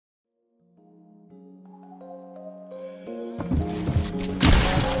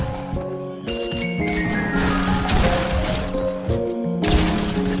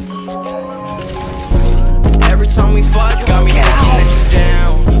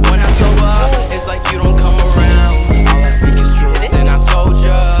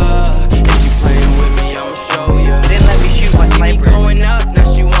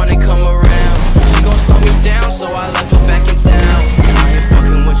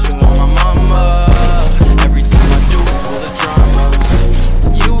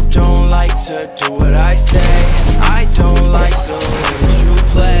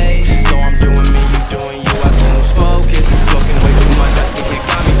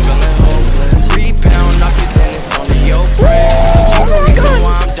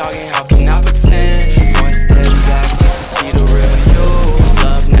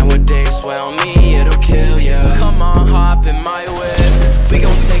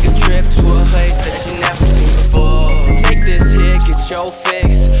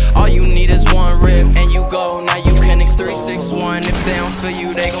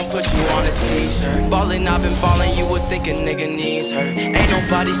think a nigga needs her. Ain't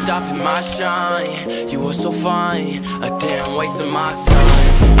nobody stopping my shine. You were so fine, a damn waste of my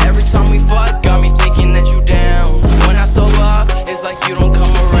time. Every time we fuck, got me thinking that you down. When I sober up, it's like you don't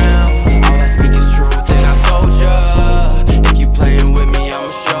come around. All I speak is truth, and I told ya, if you playing with me, I'ma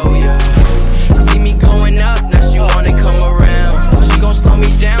show ya. See me going up, now she wanna come around. She gon' slow me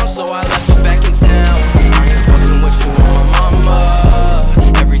down, so I left her back in town. I ain't fucking with you on my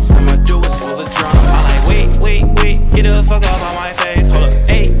mama. Every time I do, it's full of drama. I like, wait, get the fuck off on my face. Hold up,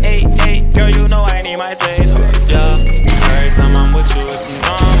 hey, girl, you know I need my space. Hold up, yeah. Every time I'm with you, it's some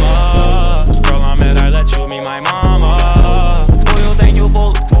drama. Girl, I'm better let you meet my mama. Who you think you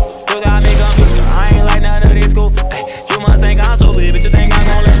fool? You got me confused. I ain't like none of these goof. You must think I'm stupid, but you think I'm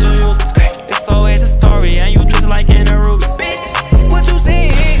gon' let you use. It's always a story, and you twist like in a Rubik's. Bitch, what you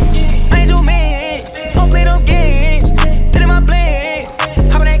saying? I ain't too mean. Don't play no games. Get in my plans.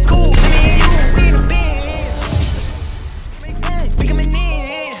 How about that cool? Let me and you, we in the bins. We coming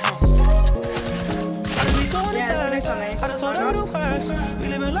in. How do we go on the third? How does all the do first? We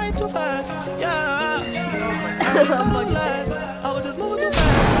living life too fast. Yeah. I was just moving too fast.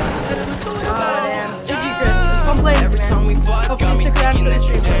 GG Chris, it's fun playing, man. Hopefully you stick around for the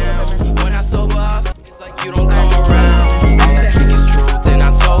stream.